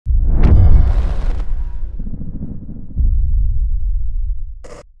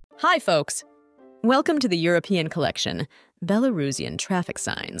Hi, folks! Welcome to the European collection, Belarusian Traffic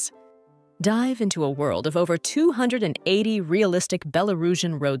Signs. Dive into a world of over 280 realistic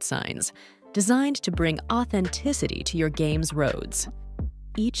Belarusian road signs, designed to bring authenticity to your game's roads.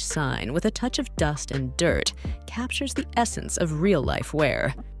 Each sign, with a touch of dust and dirt, captures the essence of real-life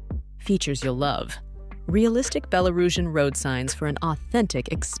wear. Features you'll love. Realistic Belarusian road signs for an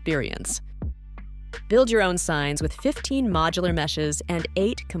authentic experience. Build your own signs with 15 modular meshes and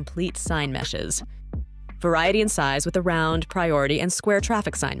 8 complete sign meshes. Variety in size with a round, priority, and square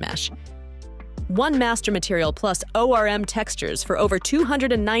traffic sign mesh. One master material plus ORM textures for over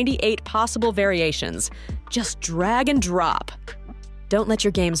 298 possible variations. Just drag and drop. Don't let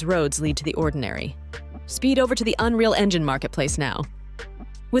your game's roads lead to the ordinary. Speed over to the Unreal Engine marketplace now.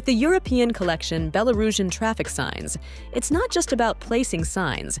 With the European collection Belarusian Traffic Signs, it's not just about placing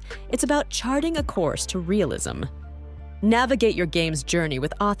signs, it's about charting a course to realism. Navigate your game's journey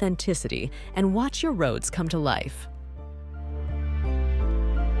with authenticity and watch your roads come to life.